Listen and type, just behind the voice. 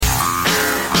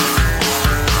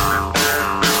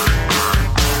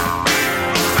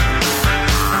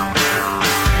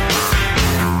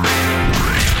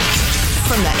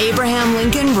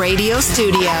radio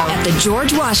studio at the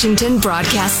George Washington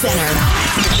Broadcast Center.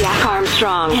 Jack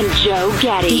Armstrong and Joe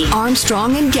Getty. The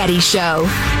Armstrong and Getty Show.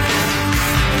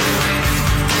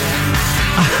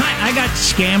 I got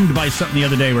scammed by something the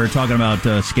other day. We were talking about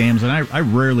scams, and I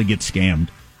rarely get scammed.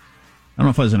 I don't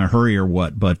know if I was in a hurry or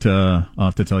what, but I'll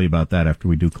have to tell you about that after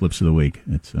we do Clips of the Week.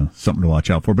 It's something to watch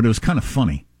out for. But it was kind of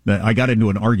funny. I got into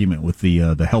an argument with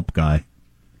the help guy,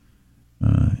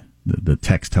 the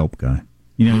text help guy.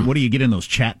 You know, what do you get in those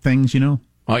chat things, you know?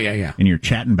 Oh, yeah. And you're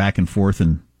chatting back and forth.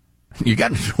 And you got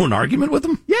into an argument with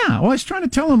him? Yeah. Well, I was trying to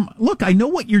tell him, look, I know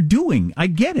what you're doing. I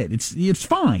get it. It's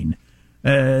fine.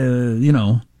 You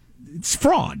know. It's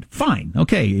fraud. Fine.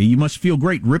 Okay. You must feel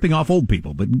great ripping off old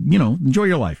people, but, you know, enjoy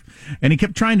your life. And he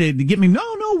kept trying to get me, no,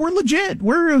 we're legit.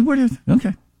 We're okay. All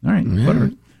right. Yeah.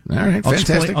 Whatever. All right.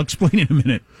 Fantastic. I'll explain in a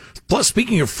minute. Plus,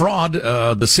 speaking of fraud,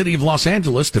 the city of Los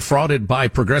Angeles defrauded by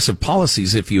progressive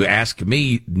policies, if you ask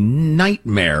me,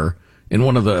 nightmare in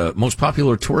one of the most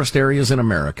popular tourist areas in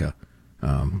America.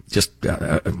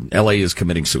 LA is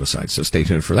committing suicide, so stay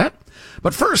tuned for that.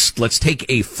 But first, let's take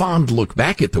a fond look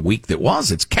back at the week that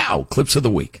was. It's Cow Clips of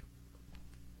the Week.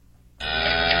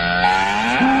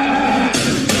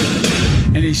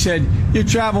 And he said, you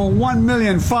travel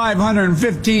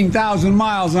 1,515,000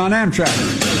 miles on Amtrak.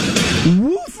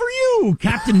 Woo for you,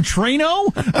 Captain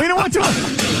Trano. I mean, what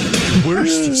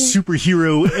worst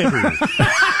superhero ever.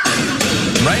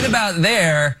 Right about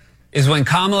there is when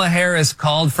Kamala Harris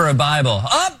called for a Bible.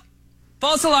 Up!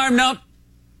 False alarm, nope.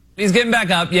 He's getting back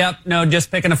up. Yep, no,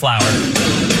 just picking a flower.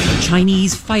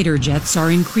 Chinese fighter jets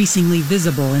are increasingly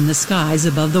visible in the skies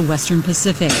above the Western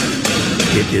Pacific.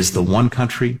 It is the one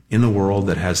country in the world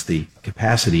that has the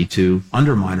capacity to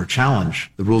undermine or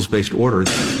challenge the rules-based order.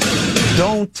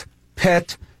 Don't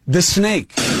pet the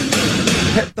snake.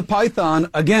 Pet the python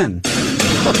again.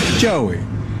 Joey,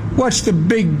 what's the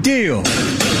big deal?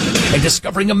 And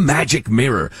discovering a magic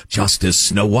mirror, just as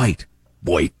Snow White.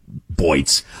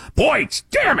 Boits,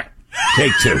 damn it!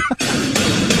 Take two.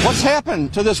 What's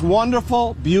happened to this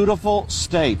wonderful, beautiful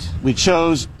state? We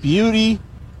chose beauty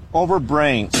over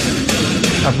brains.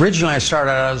 Originally, I started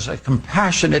out as a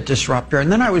compassionate disruptor,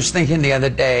 and then I was thinking the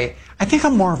other day, I think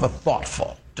I'm more of a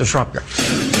thoughtful disruptor.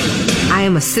 I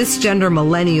am a cisgender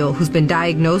millennial who's been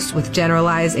diagnosed with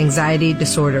generalized anxiety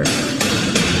disorder.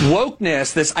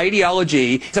 Wokeness, this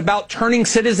ideology, it's about turning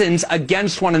citizens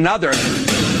against one another.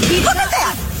 Look at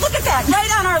that! Look at that,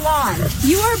 right on our lawn.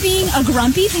 You are being a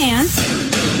grumpy pants.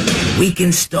 We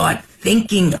can start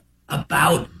thinking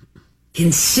about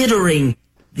considering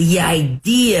the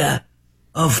idea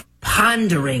of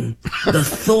pondering, the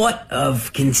thought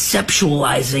of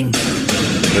conceptualizing.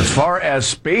 As far as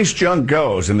space junk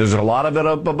goes, and there's a lot of it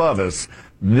up above us,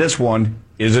 this one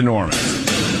is enormous.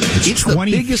 It's the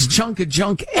biggest chunk of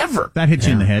junk ever. That hits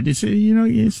you in the head. It's, you know,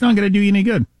 it's not going to do you any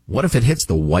good. What if it hits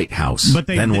the White House? But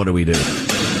then what do we do?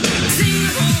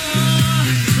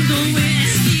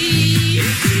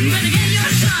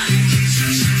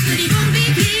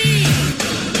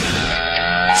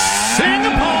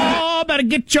 Singapore, better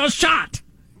get your shot.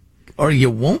 Or you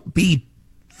won't be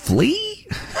flea?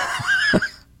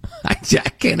 I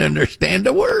can't understand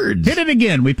the words. Hit it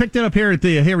again. We picked it up here at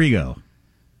the, here we go.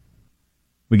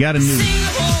 We got a new...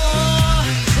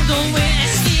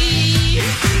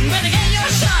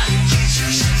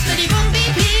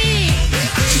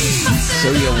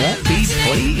 So you won't be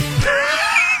pleased?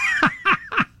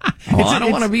 I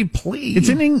don't want to be pleased.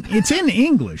 It's in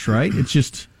English, right? It's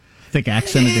just thick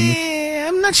accented English.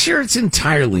 I'm not sure it's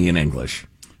entirely in English.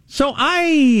 So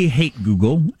I hate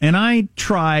Google, and I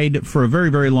tried for a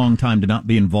very, very long time to not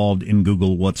be involved in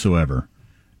Google whatsoever.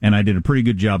 And I did a pretty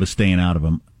good job of staying out of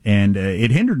them. And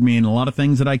it hindered me in a lot of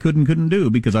things that I couldn't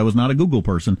do because I was not a Google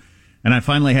person. And I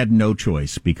finally had no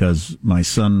choice because my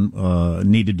son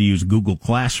needed to use Google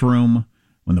Classroom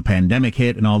when the pandemic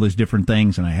hit and all those different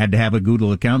things. And I had to have a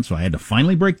Google account. So I had to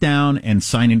finally break down and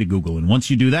sign into Google. And once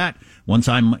you do that, once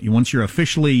you're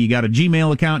officially, you got a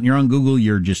Gmail account and you're on Google,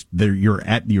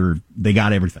 they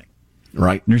got everything.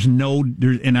 Right.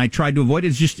 And I tried to avoid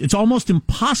it. It's almost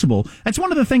impossible. That's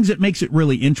one of the things that makes it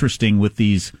really interesting with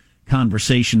these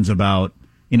conversations about,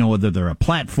 you know, whether they're a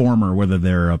platform or whether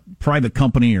they're a private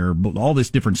company or all this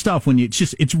different stuff.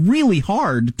 It's really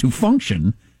hard to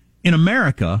function in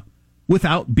America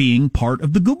without being part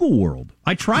of the Google world.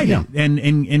 I tried it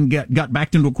and got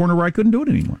backed into a corner where I couldn't do it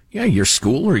anymore. Yeah, your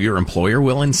school or your employer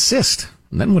will insist.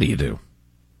 And then what do you do?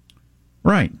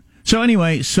 Right. So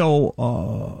anyway, Sam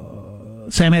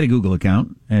had a Google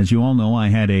account. As you all know, I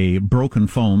had a broken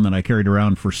phone that I carried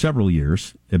around for several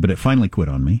years, but it finally quit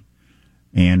on me.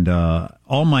 And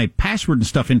all my password and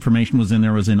stuff information was in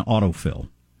autofill.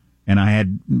 And I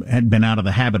had been out of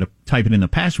the habit of typing in the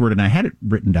password, and I had it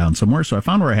written down somewhere. So I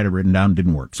found where I had it written down,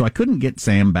 didn't work. So I couldn't get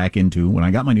Sam back into, when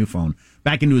I got my new phone,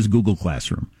 back into his Google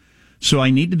Classroom. So I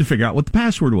needed to figure out what the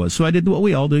password was. So I did what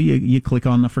we all do. You click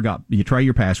on the forgot, you try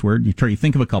your password, you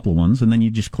think of a couple of ones, and then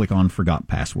you just click on forgot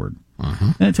password.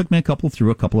 And it took me through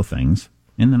a couple of things,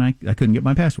 and then I couldn't get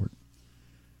my password.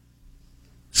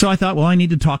 So I thought, well, I need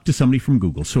to talk to somebody from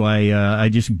Google. So I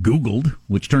just Googled,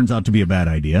 which turns out to be a bad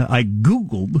idea. I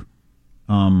Googled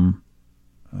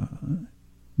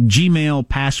Gmail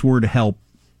password help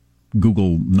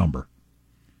Google number.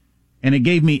 And it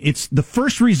gave me, it's the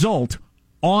first result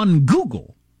on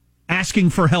Google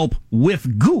asking for help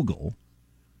with Google.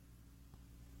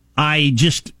 I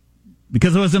just,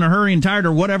 because I was in a hurry and tired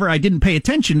or whatever, I didn't pay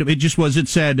attention. It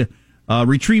said,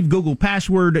 retrieve Google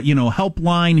password,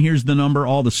 helpline, here's the number,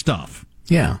 all the stuff.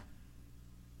 Yeah.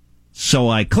 So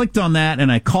I clicked on that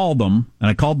and I called them, and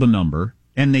I called the number,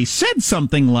 and they said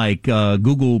something like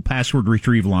Google password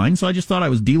retrieve line. So I just thought I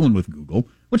was dealing with Google,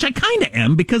 which I kind of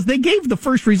am, because they gave the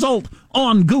first result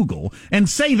on Google and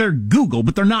say they're Google,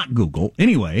 but they're not Google.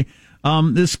 Anyway,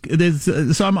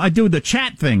 so I do the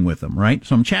chat thing with them, right?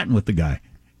 So I'm chatting with the guy,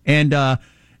 and so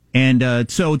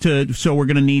we're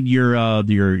going to need your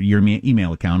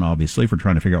email account, obviously, for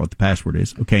trying to figure out what the password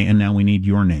is. Okay, and now we need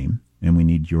your name, and we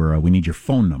need your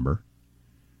phone number.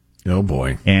 Oh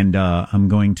boy! And I'm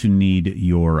going to need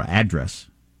your address.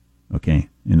 Okay,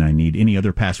 and I need any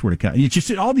other password account. You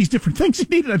just all these different things you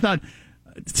needed. I thought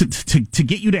to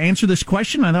get you to answer this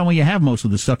question, I thought, well, you have most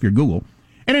of this stuff. Your Google.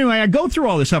 And anyway, I go through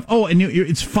all this stuff. Oh, and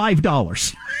it's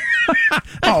 $5. That's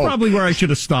probably where I should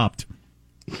have stopped.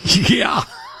 Yeah.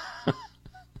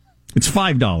 It's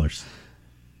 $5.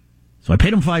 So I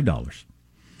paid him $5.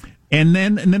 And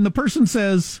then the person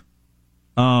says,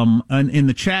 and in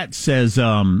the chat says,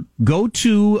 go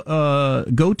to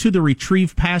the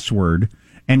retrieve password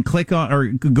and click on, or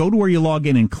go to where you log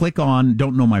in and click on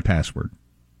don't know my password.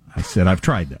 I said, I've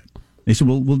tried that. They said,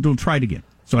 well, we'll try it again.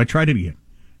 So I tried it again.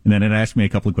 And then it asked me a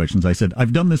couple of questions. I said,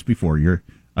 I've done this before.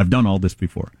 I've done all this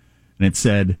before. And it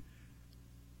said,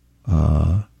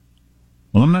 well,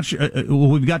 I'm not sure.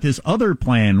 We've got this other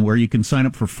plan where you can sign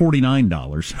up for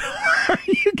 $49.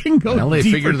 You can go. Well, they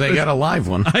figured they got a live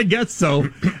one. I guess so.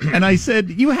 And I said,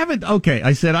 you haven't. Okay.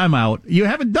 I said, I'm out. You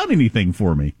haven't done anything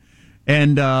for me.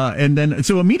 And then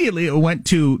so immediately it went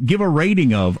to give a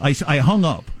rating of. I hung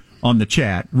up on the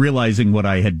chat, realizing what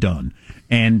I had done,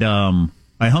 and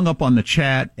I hung up on the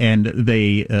chat, and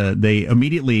they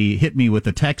immediately hit me with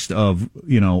a text of,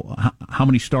 how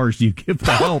many stars do you give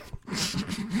the help?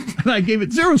 And I gave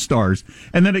it 0 stars.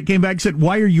 And then it came back and said,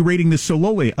 why are you rating this so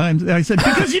lowly? I said,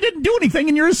 because you didn't do anything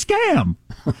and you're a scam.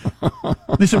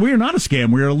 They said, we are not a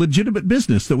scam. We are a legitimate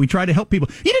business that we try to help people.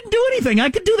 You didn't do anything. I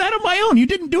could do that on my own. You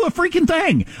didn't do a freaking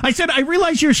thing. I said, I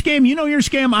realize you're a scam. You know you're a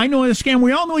scam. I know you're a scam.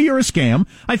 We all know you're a scam.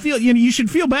 I feel, you should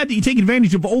feel bad that you take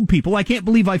advantage of old people. I can't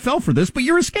believe I fell for this, but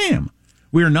you're a scam.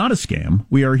 We are not a scam.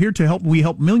 We are here to help. We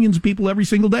help millions of people every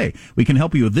single day. We can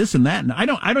help you with this and that. And I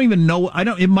don't even know.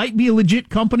 It might be a legit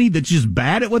company that's just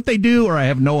bad at what they do, or I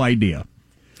have no idea.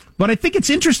 But I think it's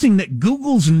interesting that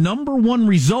Google's number one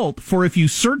result for if you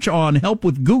search on help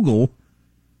with Google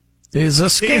is a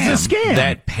scam.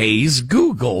 That pays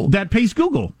Google.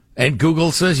 And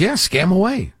Google says, yeah, scam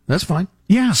away. That's fine.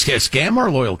 Yeah. Scam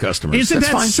our loyal customers. Isn't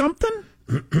That's that fine.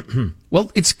 something?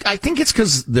 Well, I think it's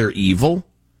because they're evil.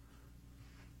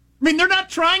 I mean, they're not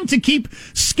trying to keep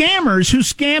scammers who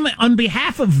scam on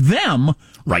behalf of them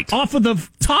off of the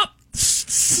top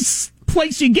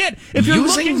place you get if you're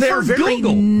using looking their for very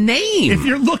Google. name. If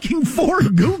you're looking for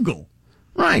Google.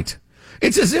 Right.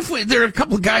 It's as if there are a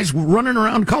couple of guys running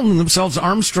around calling themselves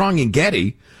Armstrong and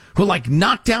Getty who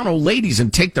knock down old ladies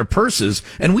and take their purses,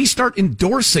 and we start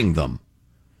endorsing them.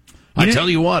 I tell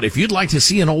you what, if you'd like to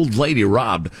see an old lady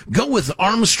robbed, go with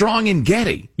Armstrong and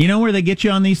Getty. You know where they get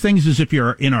you on these things is if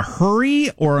you're in a hurry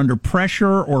or under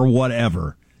pressure or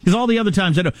whatever. Because all the other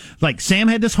times, Sam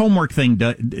had this homework thing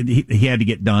he had to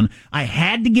get done. I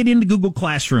had to get into Google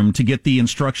Classroom to get the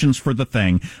instructions for the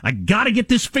thing. I got to get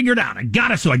this figured out.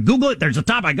 So I Google it. There's a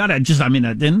top. I got to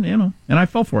and I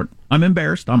fell for it. I'm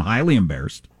embarrassed. I'm highly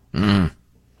embarrassed.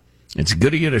 It's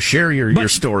good of you to share your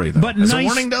story, though, as a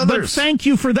warning to others. But thank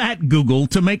you for that, Google,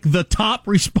 to make the top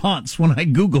response when I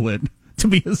Google it to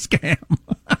be a scam.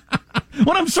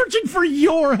 When I'm searching for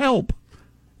your help.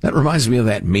 That reminds me of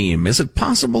that meme. Is it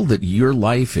possible that your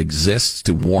life exists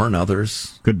to warn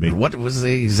others? Could be. What was it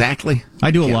exactly?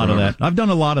 I do a lot of that. I've done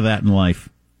a lot of that in life.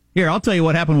 Here, I'll tell you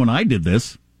what happened when I did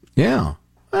this. Yeah.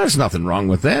 There's nothing wrong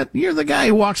with that. You're the guy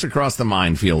who walks across the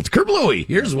minefield. Kerblooey,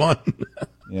 here's one.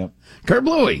 Yep.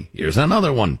 Kerblooey, here's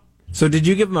another one. So did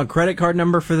you give them a credit card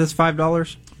number for this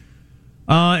 $5?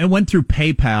 It went through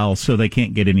PayPal, so they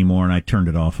can't get any more, and I turned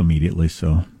it off immediately.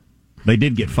 So they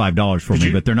did get $5 from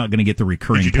me, but they're not going to get the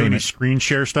recurring payment. Did you do payment. any screen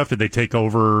share stuff? Did they take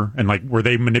over and were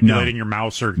they manipulating your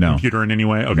mouse or computer in any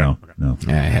way? Okay. No.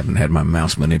 I haven't had my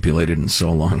mouse manipulated in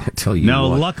so long. I tell you. No,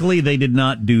 what. luckily they did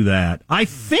not do that. I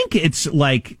think it's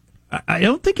I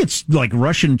don't think it's like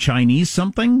Russian Chinese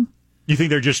something. You think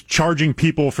they're just charging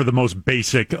people for the most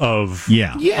basic of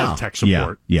tech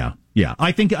support? Yeah.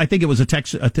 I think it was I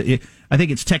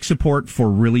think it's tech support for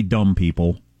really dumb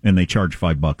people, and they charge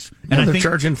 $5. And they're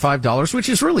charging $5, which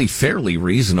is really fairly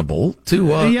reasonable to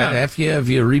have you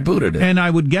rebooted it. And I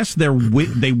would guess they're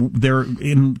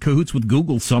in cahoots with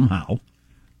Google somehow.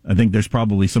 I think there's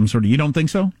probably some sort of. You don't think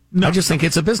so? No, I just think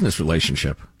it's a business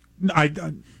relationship.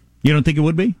 You don't think it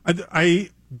would be?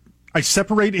 I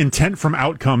separate intent from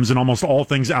outcomes in almost all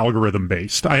things algorithm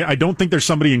based. I don't think there's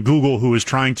somebody in Google who is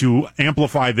trying to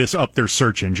amplify this up their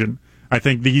search engine. I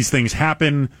think these things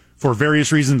happen for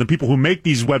various reasons. The people who make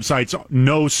these websites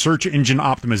know search engine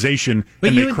optimization,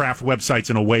 and they craft websites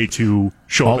in a way to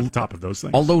show up at the top of those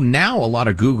things. Although now a lot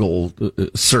of Google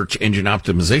search engine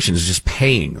optimization is just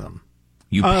paying them.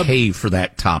 You pay for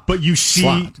that top But you see,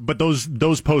 slot. but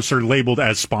those posts are labeled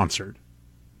as sponsored.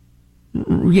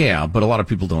 Yeah, but a lot of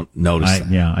people don't notice that.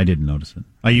 Yeah, I didn't notice it.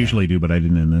 I usually do, but I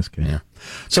didn't in this case. Yeah.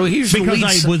 So here's because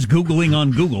I was Googling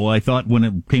on Google. I thought when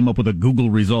it came up with a Google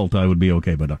result, I would be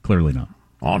okay, but clearly not.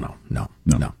 Oh, no.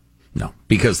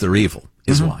 Because they're evil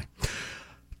is why.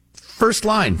 First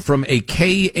line from a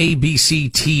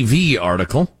KABC TV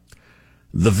article.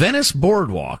 The Venice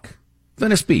Boardwalk,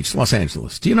 Venice Beach, Los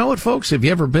Angeles. Do you know it, folks? Have you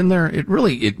ever been there? It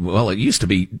used to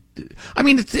be,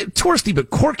 it's touristy, but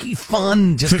quirky,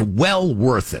 fun, just well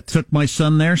worth it. Took my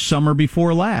son there summer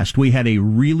before last. We had a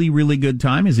really, really good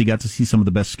time as he got to see some of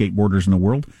the best skateboarders in the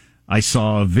world. I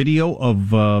saw a video of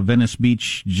Venice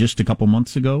Beach just a couple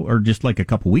months ago, or just like a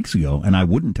couple weeks ago, and I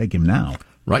wouldn't take him now.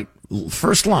 Right.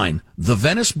 First line, the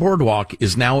Venice Boardwalk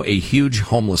is now a huge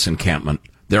homeless encampment.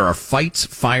 There are fights,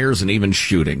 fires, and even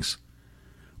shootings.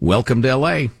 Welcome to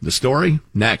L.A. The story,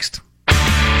 next.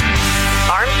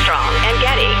 Armstrong and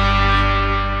Getty.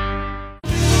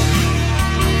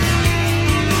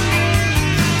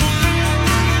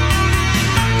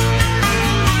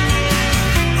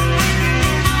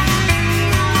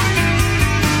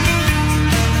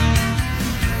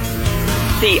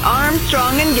 The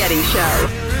Armstrong and Getty Show.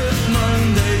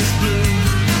 Monday's blue,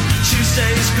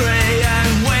 Tuesday's grey,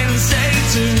 and Wednesday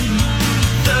too.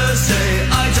 Thursday,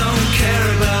 I don't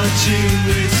care about you.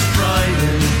 It's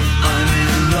Friday, I'm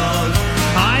in love.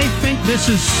 I think this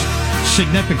is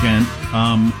significant.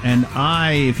 And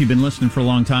if you've been listening for a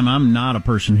long time, I'm not a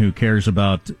person who cares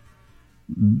about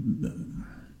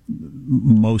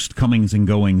most comings and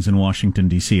goings in Washington,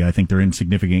 D.C. I think they're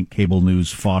insignificant cable news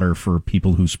fodder for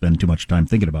people who spend too much time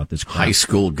thinking about this crap. High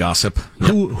school gossip.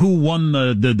 Who won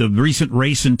the recent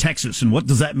race in Texas, and what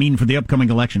does that mean for the upcoming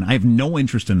election? I have no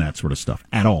interest in that sort of stuff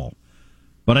at all.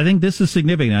 But I think this is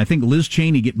significant. I think Liz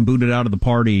Cheney getting booted out of the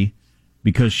party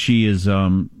because she is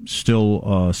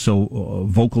still so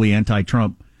vocally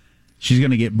anti-Trump. She's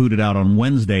going to get booted out on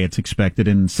Wednesday, it's expected.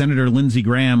 And Senator Lindsey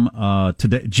Graham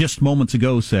today, just moments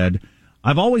ago, said,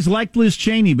 I've always liked Liz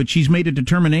Cheney, but she's made a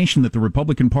determination that the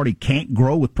Republican Party can't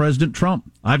grow with President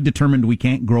Trump. I've determined we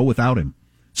can't grow without him.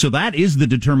 So that is the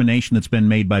determination that's been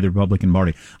made by the Republican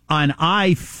Party. And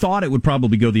I thought it would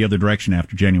probably go the other direction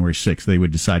after January 6th. They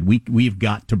would decide we've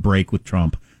got to break with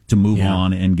Trump to move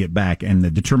on and get back. And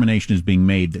the determination is being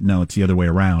made that, no, it's the other way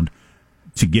around.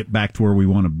 To get back to where we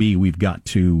want to be, we've got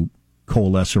to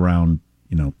coalesce around,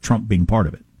 Trump being part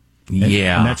of it.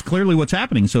 And that's clearly what's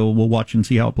happening. So we'll watch and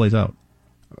see how it plays out.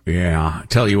 Yeah,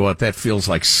 tell you what, that feels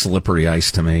like slippery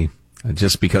ice to me.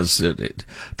 Just because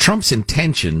Trump's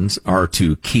intentions are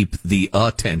to keep the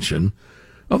attention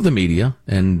of the media,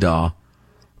 and I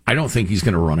don't think he's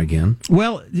going to run again.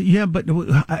 Well, yeah, but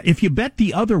if you bet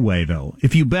the other way, though,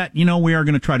 if you bet, we are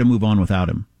going to try to move on without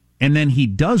him, and then he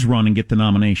does run and get the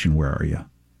nomination, where are you?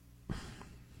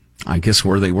 I guess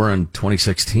where they were in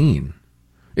 2016.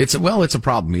 It's a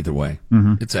problem either way.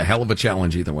 Mm-hmm. It's a hell of a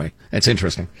challenge either way. That's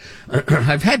interesting.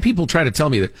 I've had people try to tell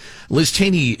me that Liz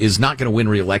Cheney is not going to win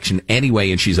re-election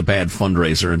anyway, and she's a bad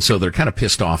fundraiser, and so they're kind of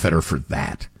pissed off at her for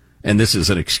that. And this is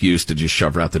an excuse to just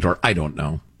shove her out the door. I don't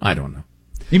know.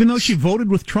 Even though she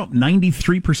voted with Trump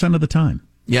 93% of the time.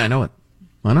 Yeah, I know it.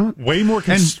 Way more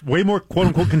quote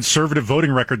unquote conservative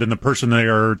voting record than the person they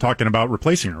are talking about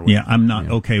replacing her with. Yeah, I'm not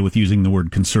okay with using the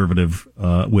word conservative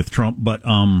with Trump, but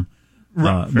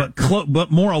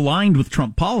but more aligned with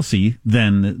Trump policy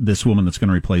than this woman that's going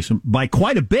to replace him by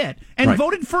quite a bit, and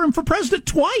voted for him for president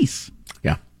twice.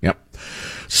 Yeah, yep.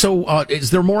 So,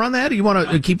 is there more on that? You want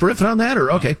to keep riffing on that,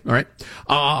 or okay, all right?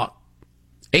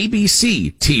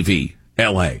 ABC TV,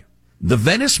 LA. The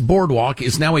Venice Boardwalk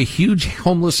is now a huge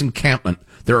homeless encampment.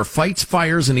 There are fights,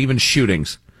 fires, and even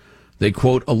shootings. They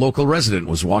quote, a local resident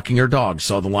was walking her dog,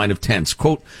 saw the line of tents.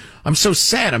 Quote, I'm so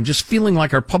sad. I'm just feeling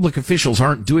like our public officials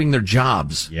aren't doing their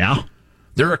jobs. Yeah.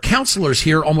 There are counselors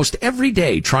here almost every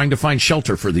day trying to find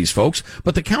shelter for these folks,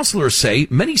 but the counselors say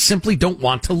many simply don't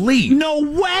want to leave. No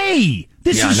way!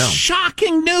 This is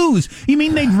shocking news. You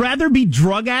mean they'd rather be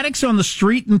drug addicts on the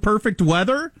street in perfect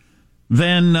weather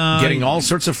than getting all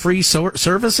sorts of free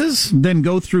services? Then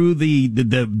go through the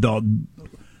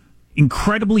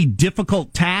incredibly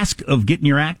difficult task of getting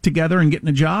your act together and getting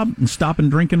a job and stopping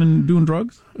drinking and doing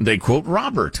drugs? They quote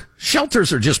Robert,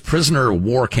 shelters are just prisoner of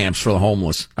war camps for the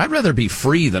homeless. I'd rather be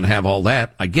free than have all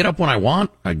that. I get up when I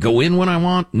want. I go in when I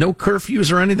want. No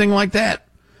curfews or anything like that.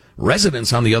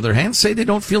 Residents, on the other hand, say they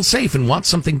don't feel safe and want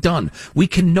something done. We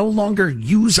can no longer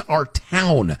use our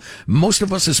town. Most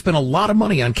of us have spent a lot of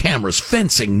money on cameras,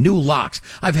 fencing, new locks.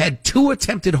 I've had 2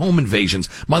 attempted home invasions.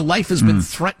 My life has been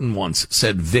threatened once,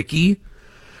 said Vicky.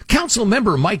 Council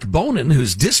member Mike Bonin,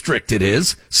 whose district it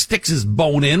is, sticks his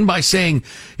bone in by saying,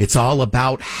 it's all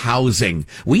about housing.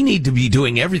 We need to be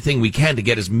doing everything we can to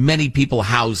get as many people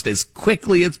housed as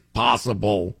quickly as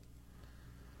possible.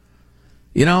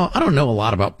 You know, I don't know a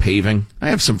lot about paving. I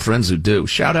have some friends who do.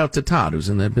 Shout out to Todd, who's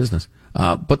in that business.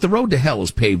 But the road to hell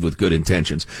is paved with good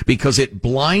intentions because it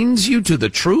blinds you to the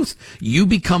truth. You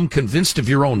become convinced of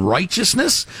your own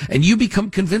righteousness, and you become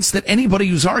convinced that anybody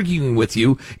who's arguing with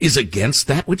you is against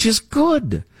that which is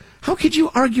good. How could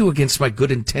you argue against my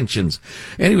good intentions?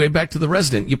 Anyway, back to the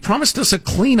resident. You promised us a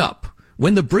cleanup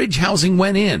when the bridge housing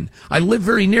went in. I live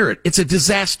very near it. It's a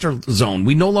disaster zone.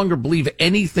 We no longer believe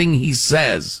anything he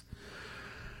says.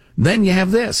 Then you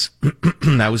have this.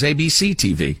 That was ABC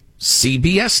TV.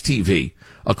 CBS TV.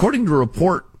 According to a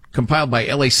report compiled by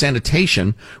LA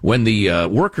Sanitation, when the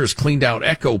workers cleaned out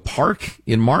Echo Park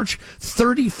in March,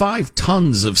 35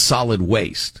 tons of solid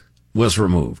waste was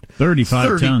removed.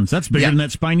 35 tons. That's bigger than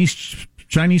that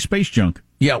Chinese space junk.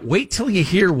 Yeah, wait till you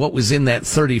hear what was in that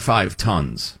 35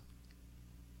 tons.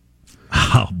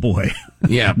 Oh, boy.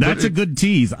 Yeah. That's a good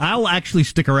tease. I'll actually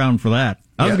stick around for that.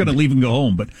 I was going to leave and go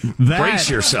home, but that... Brace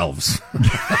yourselves.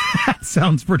 That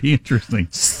sounds pretty interesting.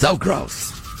 So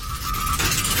gross.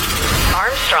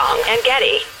 Armstrong and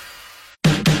Getty.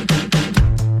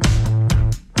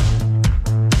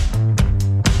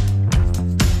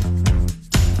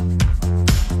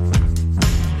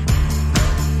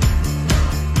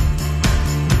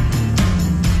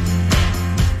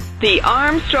 The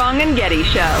Armstrong and Getty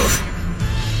Show.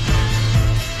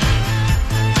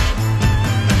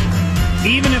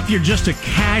 Even if you're just a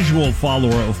casual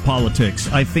follower of politics,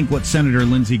 I think what Senator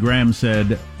Lindsey Graham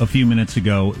said a few minutes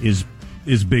ago is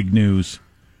big news.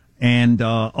 And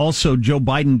also, Joe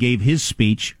Biden gave his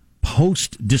speech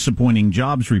post-disappointing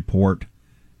jobs report,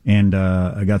 and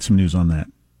I got some news on that.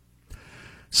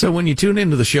 So when you tune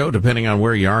into the show, depending on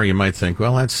where you are, you might think,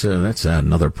 well, that's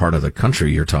another part of the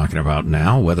country you're talking about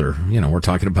now, whether, we're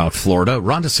talking about Florida.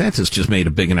 Ron DeSantis just made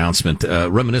a big announcement,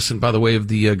 reminiscent, by the way, of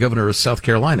the governor of South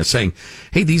Carolina, saying,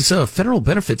 hey, these federal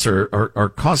benefits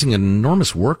are causing an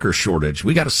enormous worker shortage.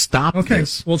 We got to stop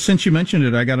this. Well, since you mentioned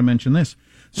it, I got to mention this.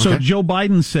 So Joe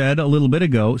Biden said a little bit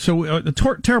ago, a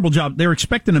terrible job. They're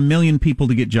expecting 1 million people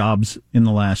to get jobs in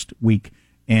the last week,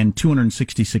 and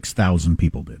 266,000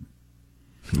 people did.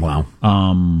 Wow.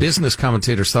 Business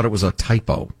commentators thought it was a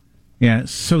typo. Yeah,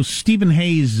 so Stephen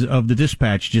Hayes of the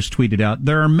Dispatch just tweeted out,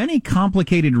 there are many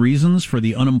complicated reasons for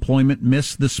the unemployment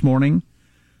miss this morning,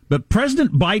 but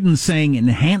President Biden saying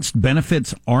enhanced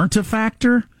benefits aren't a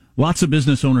factor? Lots of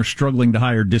business owners struggling to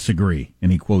hire disagree.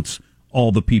 And he quotes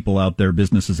all the people out there,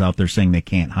 businesses out there saying they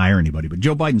can't hire anybody. But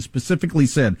Joe Biden specifically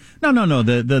said, no,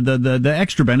 the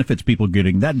extra benefits people are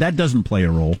getting, that doesn't play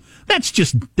a role. That's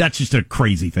just a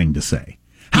crazy thing to say.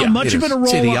 How much of it a role?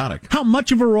 It's idiotic. How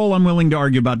much of a role I'm willing to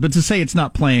argue about, but to say it's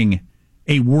not playing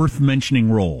a worth mentioning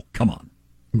role, come on.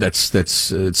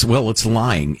 It's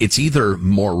lying. It's either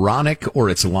moronic or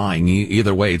it's lying.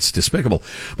 Either way, it's despicable.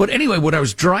 But anyway, what I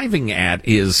was driving at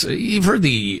is, you've heard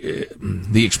the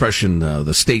expression,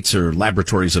 the states are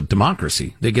laboratories of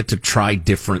democracy. They get to try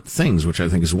different things, which I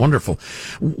think is wonderful.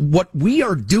 What we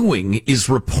are doing is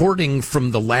reporting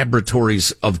from the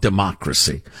laboratories of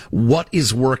democracy. What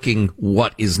is working,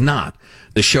 what is not.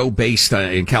 The show based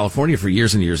in California for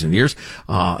years and years and years.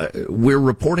 We're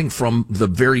reporting from the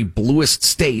very bluest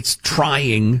states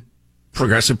trying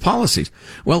progressive policies.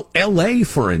 Well, L.A.,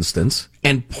 for instance,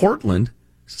 and Portland,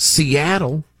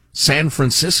 Seattle, San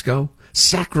Francisco,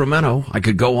 Sacramento, I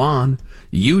could go on,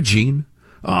 Eugene,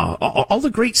 all the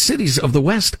great cities of the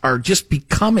West are just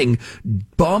becoming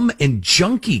bum and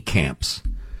junkie camps.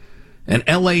 And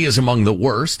L.A. is among the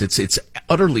worst. It's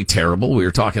utterly terrible. We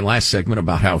were talking last segment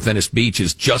about how Venice Beach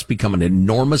has just become an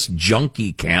enormous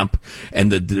junkie camp,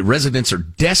 and the residents are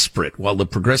desperate while the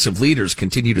progressive leaders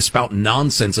continue to spout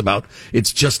nonsense about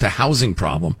it's just a housing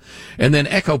problem. And then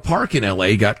Echo Park in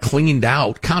L.A. got cleaned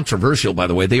out. Controversial, by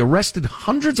the way. They arrested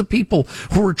hundreds of people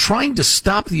who were trying to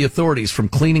stop the authorities from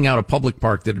cleaning out a public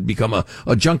park that had become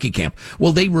a junkie camp.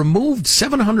 Well, they removed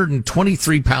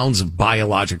 723 pounds of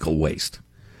biological waste.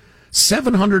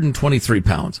 723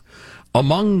 pounds.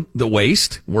 Among the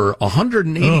waste were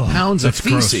 180 pounds of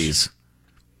feces. Gross.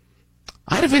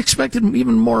 I'd have expected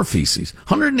even more feces.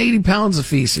 180 pounds of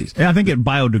feces. Yeah, I think it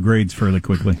biodegrades fairly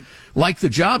quickly. Like the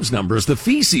jobs numbers, the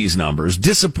feces numbers,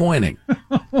 disappointing.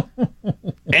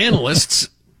 Analysts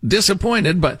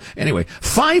disappointed, but anyway,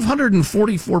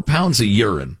 544 pounds of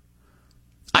urine.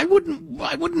 I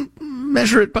wouldn't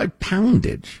measure it by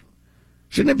poundage.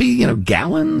 Shouldn't it be,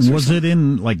 gallons? Was it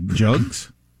in,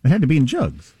 jugs? It had to be in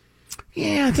jugs.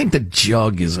 Yeah, I think the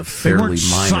jug is a fairly minor.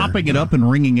 They weren't sopping it up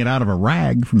and wringing it out of a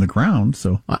rag from the ground,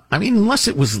 so. I mean, unless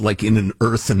it was, in an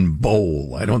earthen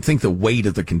bowl. I don't think the weight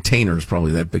of the container is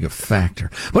probably that big a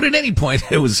factor. But at any rate,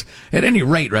 it was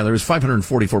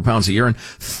 544 pounds of urine.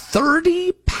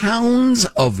 30 pounds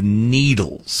of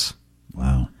needles.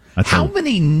 Wow. How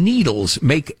many needles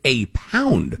make a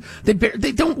pound?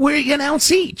 They don't weigh an ounce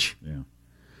each. Yeah.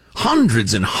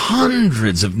 Hundreds and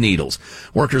hundreds of needles.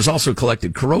 Workers also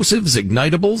collected corrosives,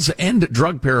 ignitables, and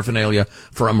drug paraphernalia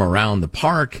from around the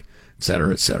park, et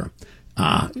cetera, et cetera.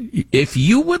 If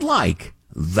you would like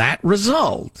that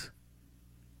result,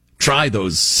 try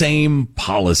those same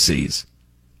policies.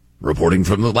 Reporting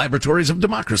from the laboratories of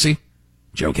democracy,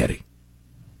 Joe Getty.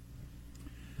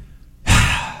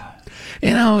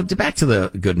 Back to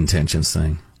the good intentions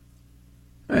thing.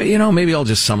 Maybe I'll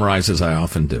just summarize as I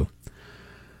often do.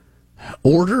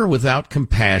 Order without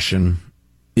compassion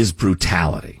is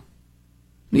brutality.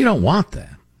 You don't want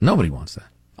that. Nobody wants that.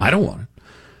 I don't want it.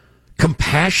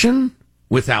 Compassion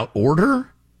without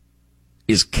order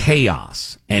is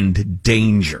chaos and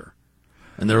danger.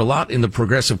 And there are a lot in the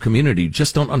progressive community who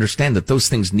just don't understand that those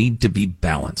things need to be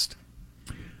balanced.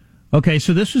 Okay,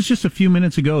 so this was just a few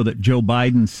minutes ago that Joe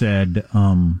Biden said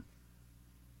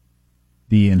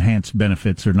the enhanced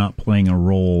benefits are not playing a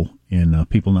role in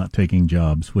people not taking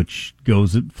jobs, which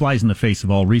flies in the face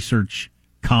of all research,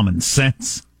 common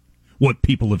sense, what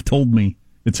people have told me,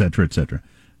 et cetera, et cetera.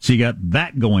 So you got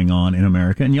that going on in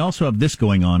America, and you also have this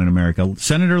going on in America.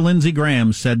 Senator Lindsey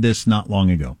Graham said this not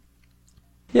long ago.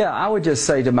 Yeah, I would just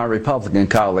say to my Republican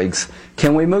colleagues,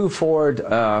 can we move forward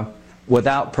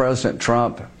without President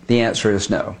Trump? The answer is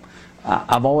no.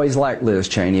 I've always liked Liz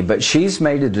Cheney, but she's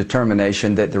made a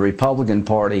determination that the Republican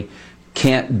Party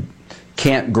can't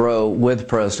grow with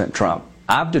President Trump.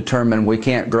 I've determined we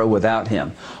can't grow without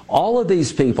him. All of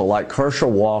these people, like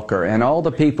Herschel Walker and all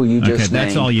the people you just named,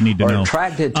 that's all you need to know.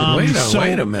 Attracted to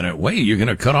wait a minute. You're going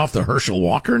to cut off the Herschel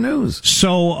Walker news?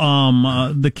 So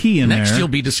the key in Next there... you'll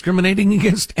be discriminating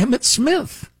against Emmett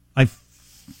Smith. I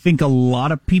think a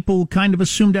lot of people kind of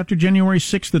assumed after January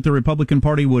 6th that the Republican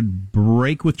Party would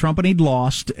break with Trump, and he'd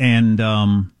lost, and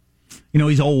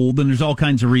he's old, and there's all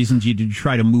kinds of reasons you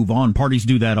try to move on. Parties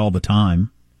do that all the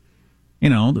time.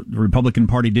 The Republican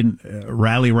Party didn't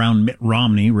rally around Mitt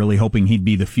Romney, really hoping he'd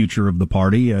be the future of the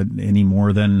party any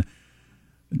more than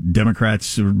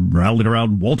Democrats rallied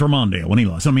around Walter Mondale when he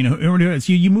lost. I mean,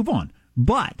 you move on.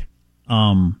 But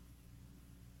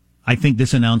I think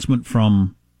this announcement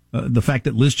from the fact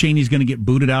that Liz Cheney's going to get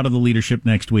booted out of the leadership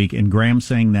next week, and Graham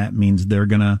saying that means they're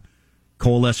going to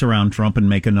coalesce around Trump and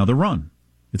make another run.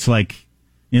 It's like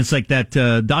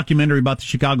that documentary about the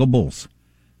Chicago Bulls.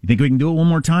 You think we can do it one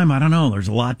more time? I don't know. There's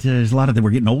a lot of that.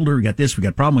 We're getting older. We got this. We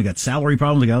got problem. We got salary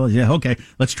problems. Okay.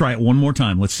 Let's try it one more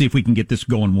time. Let's see if we can get this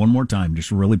going one more time.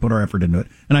 Just really put our effort into it.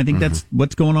 And I think that's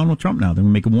what's going on with Trump now. They're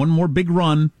making one more big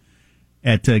run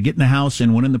at getting the House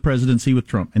and winning the presidency with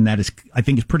Trump. And that is, I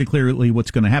think, is pretty clearly what's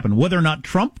going to happen. Whether or not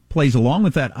Trump plays along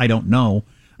with that, I don't know.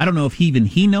 I don't know if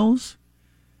he knows.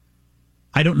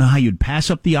 I don't know how you'd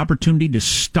pass up the opportunity to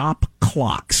stop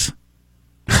clocks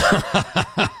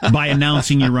by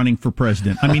announcing you're running for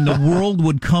president. I mean, the world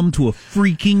would come to a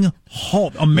freaking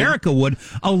halt. America would.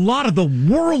 A lot of the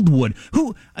world would.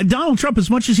 Donald Trump, as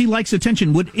much as he likes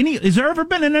attention, has there ever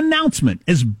been an announcement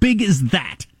as big as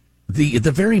that the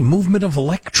very movement of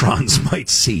electrons might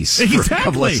cease for a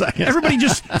couple of Exactly. seconds. Everybody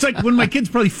just, it's like when my kids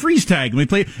play freeze tag and we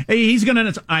play, hey, he's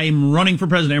going to, I'm running for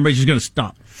president. Everybody's just going to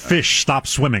stop. Fish stop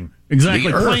swimming.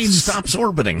 Exactly. The Earth Planes stops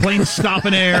orbiting. Planes stop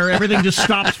in air. Everything just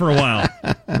stops for a while.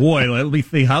 Boy, let me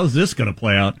see. How's this going to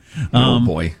play out? Oh,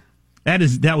 boy.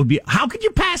 That would be, how could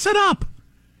you pass it up?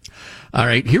 All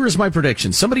right, here is my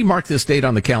prediction. Somebody mark this date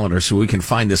on the calendar so we can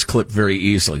find this clip very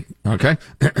easily, okay?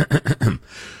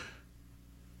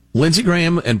 Lindsey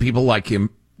Graham and people like him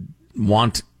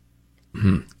want...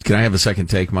 Can I have a second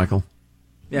take, Michael?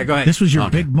 Yeah, go ahead. This was your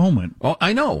big moment. Oh,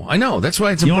 I know. That's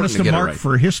why it's You want important us to to get mark it right.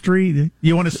 for history?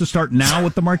 You want us to start now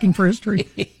with the marking for history?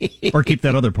 Or keep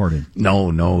that other part in?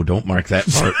 No, don't mark that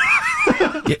part.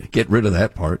 Get rid of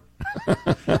that part.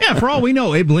 Yeah, for all we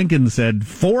know, Abe Lincoln said,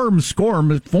 form scorm.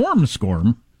 What's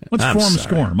I'm form sorry.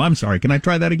 scorm? I'm sorry. Can I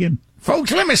try that again?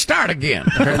 Folks, let me start again.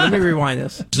 Okay, let me rewind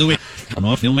this.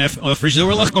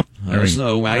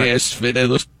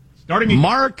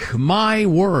 Mark my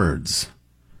words.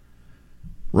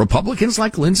 Republicans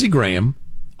like Lindsey Graham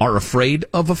are afraid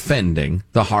of offending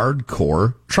the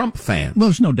hardcore Trump fans. Well,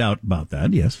 there's no doubt about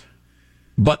that, yes.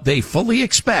 But they fully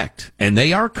expect, and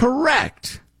they are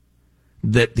correct,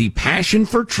 that the passion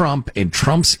for Trump and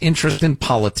Trump's interest in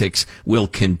politics will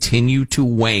continue to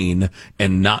wane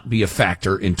and not be a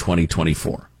factor in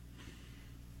 2024.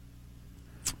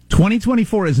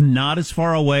 2024 is not as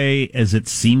far away as it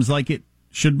seems like it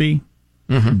should be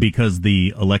because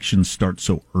the elections start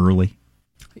so early.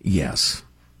 Yes,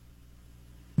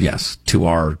 to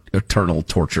our eternal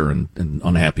torture and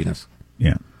unhappiness.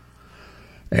 Yeah.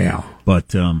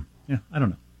 But I don't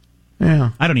know.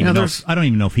 Yeah, I don't even know. I don't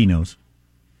even know if he knows.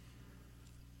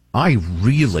 I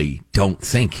really don't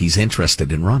think he's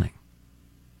interested in running.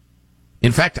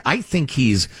 In fact, I think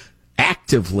he's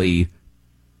actively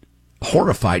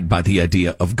horrified by the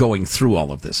idea of going through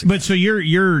all of this again. But so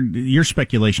your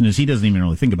speculation is he doesn't even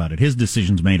really think about it. His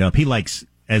decision's made up. He likes,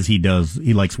 as he does,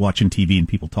 he likes watching TV and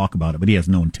people talk about it, but he has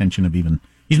no intention of even,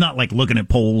 he's not like looking at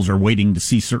polls or waiting to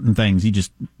see certain things. He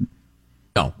just...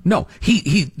 No.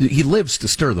 He lives to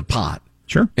stir the pot.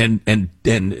 Sure. And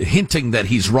hinting that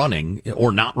he's running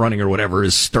or not running or whatever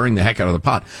is stirring the heck out of the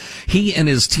pot. He and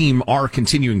his team are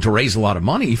continuing to raise a lot of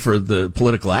money for the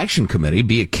Political Action Committee,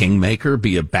 be a kingmaker,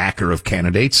 be a backer of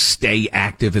candidates, stay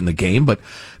active in the game. But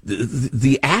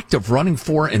the act of running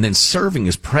for and then serving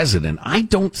as president, I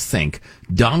don't think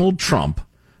Donald Trump,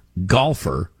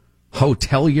 golfer,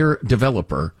 hotelier,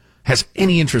 developer, has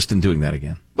any interest in doing that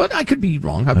again. But I could be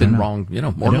wrong. I've been wrong,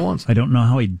 more than once. I don't know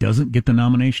how he doesn't get the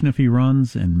nomination if he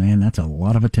runs, and man, that's a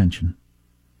lot of attention.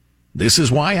 This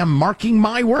is why I'm marking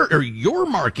my word, or you're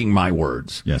marking my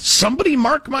words. Yes. Somebody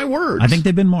mark my words. I think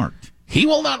they've been marked. He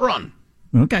will not run.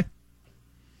 Okay.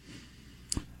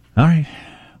 All right.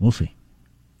 We'll see.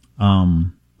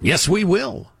 Yes, we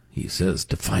will, he says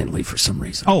defiantly for some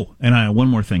reason. Oh, and one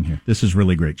more thing here. This is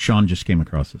really great. Sean just came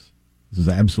across this. This is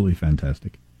absolutely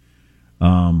fantastic.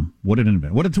 What an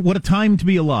event. What a time to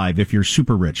be alive if you're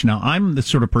super rich. Now, I'm the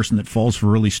sort of person that falls for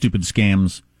really stupid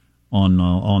scams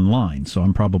online, so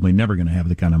I'm probably never going to have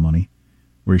the kind of money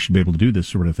where you should be able to do this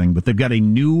sort of thing. But they've got a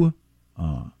new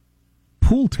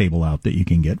pool table out that you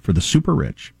can get for the super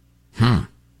rich. I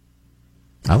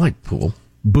like pool.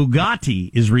 Bugatti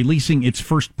is releasing its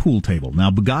first pool table. Now,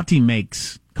 Bugatti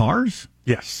makes cars?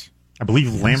 Yes. I believe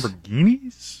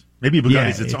Lamborghinis? Maybe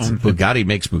Bugatti's its own thing. Bugatti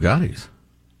makes Bugattis.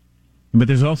 But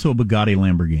there's also a Bugatti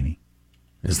Lamborghini.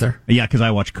 Is there? Yeah, because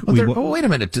I watch... wait a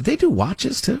minute. Did they do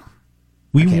watches, too?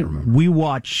 I can't remember. We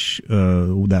watch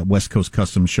that West Coast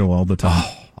Customs show all the time.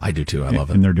 Oh, I do, too. I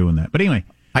love it. And they're doing that. But anyway...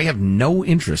 I have no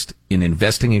interest in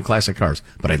investing in classic cars,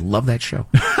 but I love that show.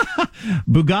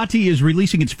 Bugatti is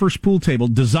releasing its first pool table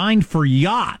designed for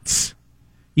yachts.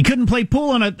 You couldn't play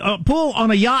pool on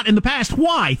a yacht in the past.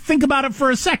 Why? Think about it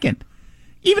for a second.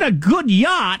 Even a good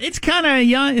yacht, it's kind of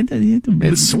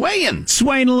it's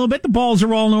swaying a little bit. The balls are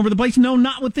rolling over the place. No,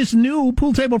 not with this new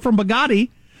pool table from Bugatti.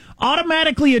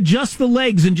 Automatically adjust the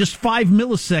legs in just 5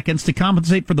 milliseconds to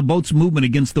compensate for the boat's movement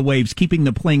against the waves, keeping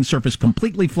the playing surface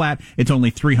completely flat. It's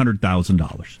only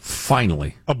 $300,000.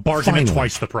 Finally, a bargain at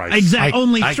twice the price. Exactly,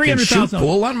 only $300,000. I can shoot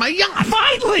pool on my yacht.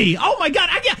 Finally! Oh my God!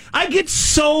 I get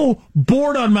so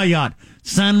bored on my yacht.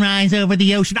 Sunrise over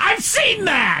the ocean. I've seen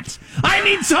that! I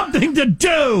need something to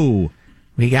do!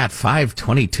 We got 5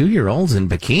 22-year-olds in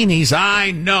bikinis.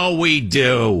 I know we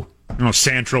do. Oh,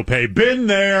 Saint-Tropez. Been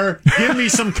there. Give me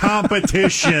some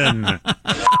competition. All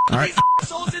right.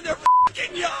 Souls in their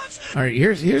yachts. All right,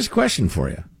 here's a question for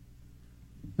you.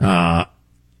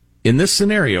 in this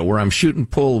scenario where I'm shooting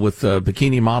pool with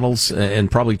bikini models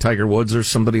and probably Tiger Woods or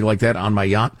somebody like that on my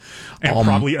yacht. And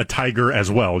probably a tiger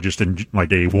as well, just in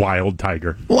like a wild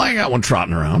tiger. Well, I got one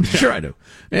trotting around. Sure I do.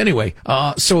 Anyway,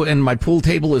 and my pool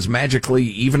table is magically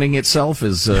evening itself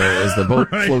as the boat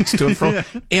floats to and fro. Yeah.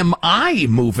 Am I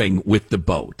moving with the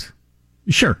boat?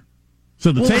 Sure.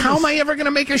 So how am I ever going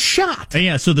to make a shot?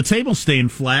 Yeah, so the table's staying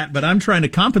flat, but I'm trying to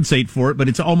compensate for it, but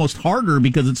it's almost harder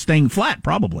because it's staying flat,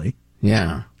 probably.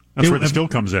 Yeah. That's where the skill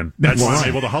comes in. That's why I'm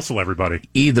able to hustle everybody.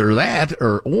 Either that,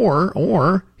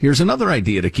 or here's another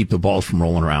idea to keep the balls from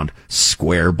rolling around.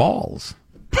 Square balls.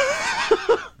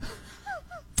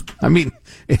 I mean,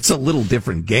 it's a little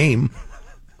different game.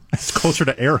 It's closer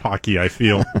to air hockey, I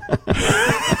feel.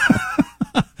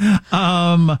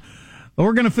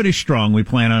 We're going to finish strong. We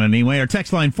plan on it anyway. Our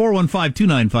text line,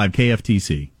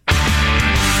 415-295-KFTC.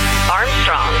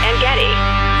 Armstrong and Getty.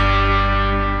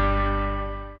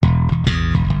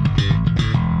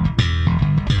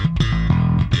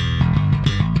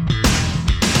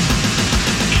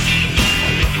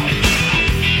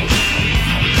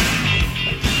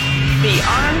 The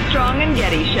Armstrong and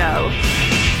Getty Show.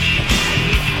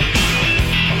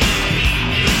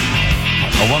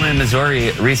 A woman in Missouri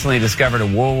recently discovered a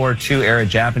World War II-era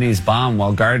Japanese bomb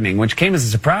while gardening, which came as a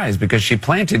surprise because she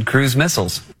planted cruise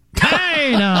missiles.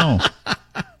 Hey, no.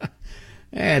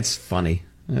 It's funny.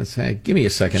 Hey, give me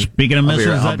a second. Speaking of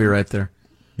missiles, I'll be right there.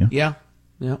 Yeah.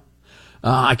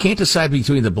 I can't decide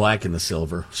between the black and the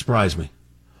silver. Surprise me.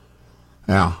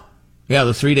 Yeah,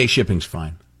 the 3-day shipping's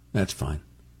fine. That's fine.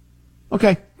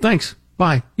 Okay, thanks.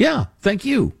 Bye. Yeah, thank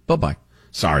you. Bye-bye.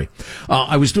 Sorry.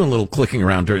 I was doing a little clicking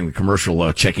around during the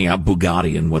commercial, checking out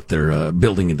Bugatti and what they're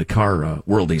building in the car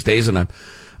world these days, and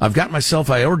I've got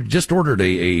myself, just ordered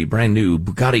a brand new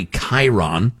Bugatti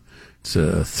Chiron. It's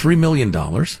 $3 million.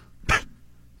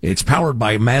 It's powered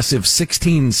by a massive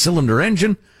 16-cylinder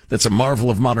engine that's a marvel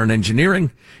of modern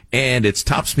engineering, and its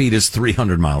top speed is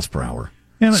 300 miles per hour.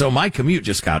 Yeah, so my commute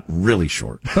just got really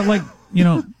short. But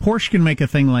Porsche can make a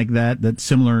thing like that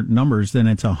similar numbers, then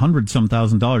it's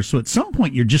 $100,000. So at some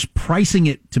point, you're just pricing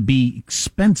it to be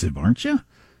expensive, aren't you?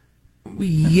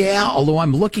 Yeah, although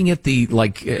I'm looking at the,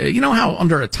 how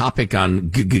under a topic on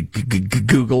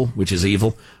Google, which is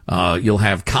evil, you'll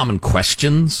have common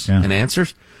questions and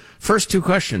answers. First two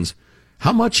questions.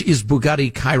 How much is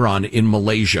Bugatti Chiron in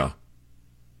Malaysia?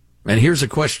 And here's a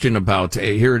question about,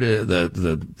 I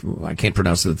can't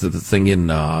pronounce the thing in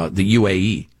the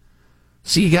UAE.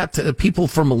 So you got people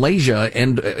from Malaysia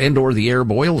and or the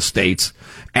Arab oil states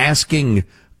asking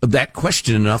that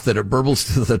question enough that it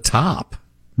burbles to the top.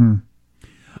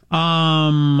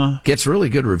 Gets really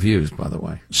good reviews, by the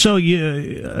way. So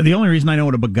the only reason I know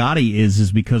what a Bugatti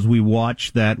is because we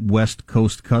watched that West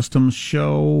Coast Customs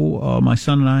show, my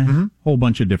son and I, a whole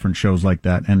bunch of different shows like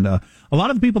that. And a lot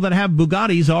of the people that have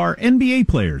Bugattis are NBA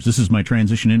players. This is my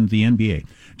transition into the NBA.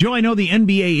 Joe, I know the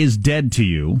NBA is dead to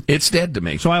you. It's dead to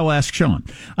me. So I will ask Sean.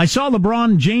 I saw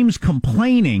LeBron James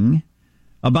complaining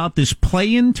about this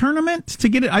play-in tournament to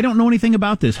get it. I don't know anything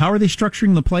about this. How are they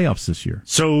structuring the playoffs this year?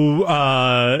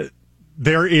 So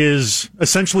there is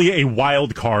essentially a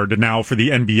wild card now for the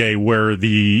NBA where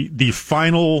the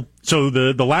final, so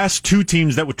the last two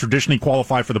teams that would traditionally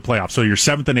qualify for the playoffs, so your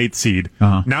 7th and 8th seed,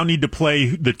 now need to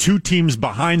play the two teams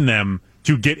behind them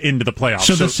to get into the playoffs.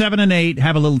 So the 7 and 8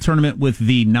 have a little tournament with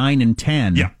the 9 and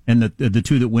 10, and the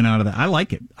two that went out of that. I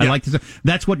like it. I like this.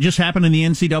 That's what just happened in the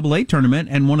NCAA tournament,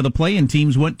 and one of the play-in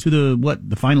teams went to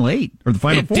the final 8 or the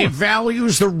final 4. It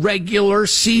devalues the regular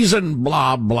season.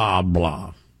 Blah blah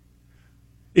blah.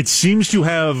 It seems to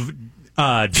have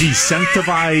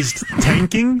decentivized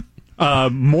tanking.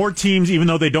 More teams, even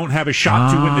though they don't have a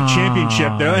shot to win the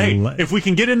championship, they're if we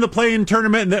can get in the play-in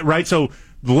tournament, right? So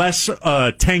less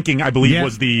tanking, I believe,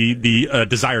 was the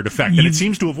desired effect, and it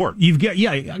seems to have worked.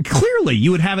 Clearly,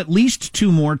 you would have at least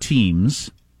 2 more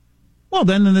teams. Well,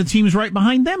 then the teams right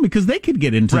behind them, because they could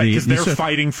get into because they're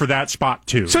fighting for that spot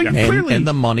too. So clearly, and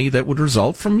the money that would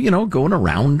result from going a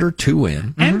round or 2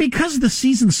 in, and because the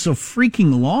season's so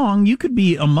freaking long, you could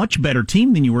be a much better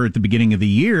team than you were at the beginning of the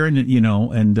year,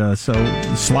 and so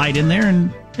slide in there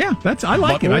and. Yeah, I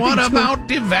like it. But what about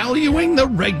devaluing the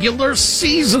regular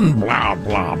season? Blah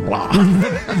blah blah.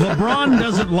 LeBron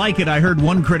doesn't like it. I heard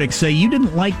one critic say you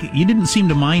didn't seem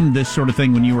to mind this sort of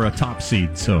thing when you were a top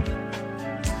seed. So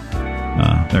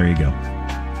there you go.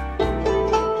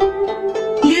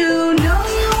 You know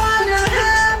you want a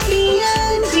happy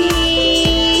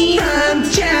ending. I'm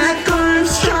Jack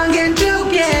Armstrong and Joe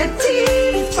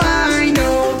Getty.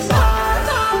 Final.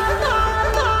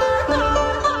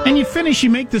 And you finish finish, you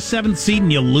make the 7th seed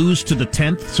and you lose to the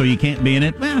 10th, so you can't be in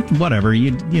it. Whatever.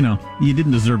 You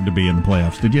didn't deserve to be in the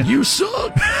playoffs, did you? You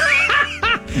suck.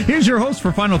 Here's your host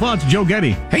for Final Thoughts, Joe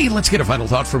Getty. Hey, let's get a final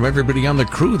thought from everybody on the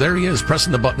crew. There he is,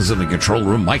 pressing the buttons in the control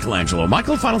room, Michelangelo.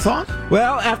 Michael, final thought?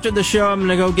 Well, after the show, I'm going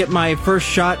to go get my first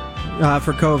shot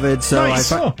for COVID. So Nice.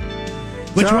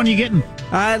 Which one are you getting?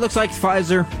 It looks like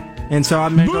Pfizer. And so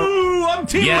I'm going to go. Boo! I'm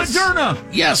Team Moderna.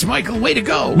 Yes, Michael, way to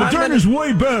go. Moderna's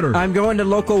way better. I'm going to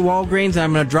local Walgreens.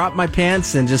 I'm going to drop my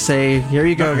pants and just say, here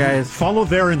you go, guys. Follow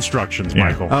their instructions,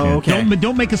 Michael. Oh, okay.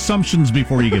 Don't make assumptions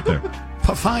before you get there.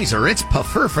 Pfizer, it's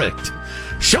perfect.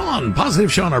 Sean,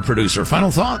 Positive Sean, our producer.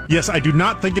 Final thought? Yes, I do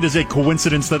not think it is a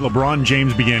coincidence that LeBron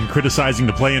James began criticizing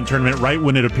the play-in tournament right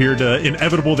when it appeared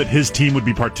inevitable that his team would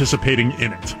be participating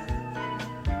in it.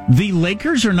 The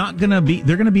Lakers are not going to be,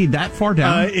 they're going to be that far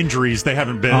down? Injuries, they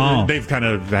haven't been, they've kind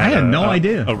of had I had no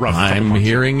idea. A rough I'm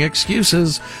hearing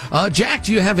excuses. Jack,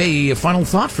 do you have a final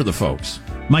thought for the folks?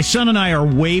 My son and I are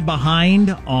way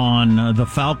behind on The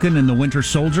Falcon and the Winter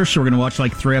Soldier, so we're going to watch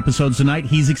like 3 episodes tonight.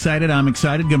 He's excited. I'm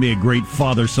excited. Going to be a great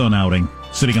father-son outing,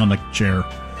 sitting on the chair.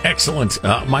 Excellent.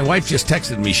 My wife just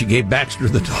texted me. She gave Baxter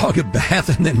the dog a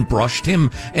bath and then brushed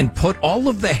him and put all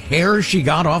of the hair she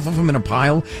got off of him in a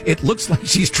pile. It looks like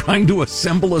she's trying to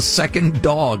assemble a second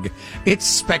dog. It's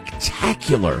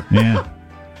spectacular. Yeah.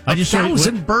 A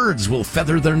 1,000 birds will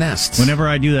feather their nests. Whenever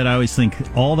I do that, I always think,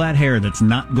 all that hair that's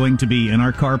not going to be in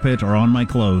our carpet or on my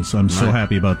clothes. I'm so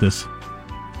happy about this.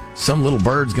 Some little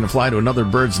bird's going to fly to another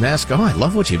bird's nest. Oh, I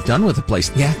love what you've done with the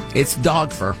place. Yeah, it's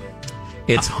dog fur.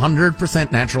 It's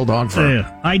 100% natural dog fur.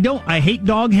 I hate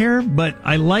dog hair, but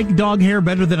I like dog hair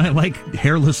better than I like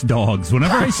hairless dogs.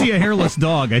 Whenever I see a hairless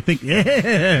dog, I think,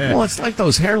 yeah. Well, it's like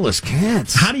those hairless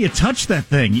cats. How do you touch that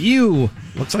thing? Ew.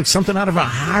 Looks like something out of a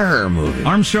horror movie.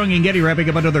 Armstrong and Getty wrapping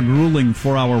up another grueling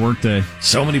 4-hour workday.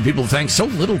 So many people think so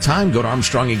little time. Go to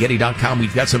ArmstrongandGetty.com.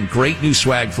 We've got some great new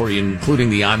swag for you,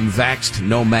 including the I'm Vaxxed,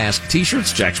 No Mask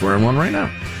t-shirts. Jack's wearing one right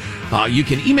now. You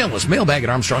can email us, mailbag at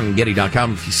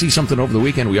ArmstrongandGetty.com. If you see something over the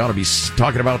weekend we ought to be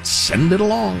talking about, send it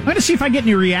along. I'm going to see if I get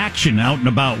any reaction out and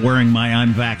about wearing my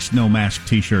I'm Vaxxed, No Mask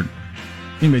t-shirt.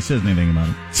 If anybody says anything about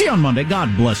it. See you on Monday.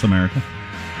 God bless America.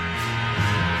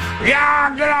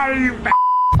 Yeah, get out of here,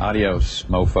 Adios,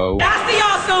 mofo. That's the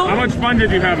awesome. How much fun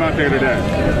did you have out there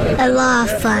today? A lot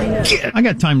of fun. I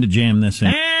got time to jam this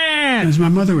in. As my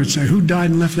mother would say, who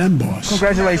died and left them boss?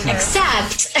 Congratulations.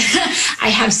 Except, I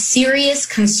have serious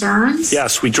concerns.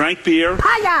 Yes, we drank beer.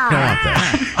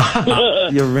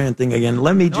 Hiya! You're ranting again.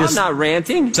 Let me just... I'm not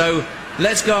ranting. So,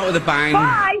 let's go out with a bang.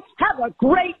 Bye. Have a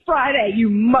great Friday, you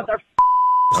mother...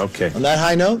 Okay. On that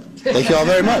high note, thank you all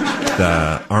very much.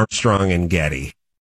 The Armstrong and Getty.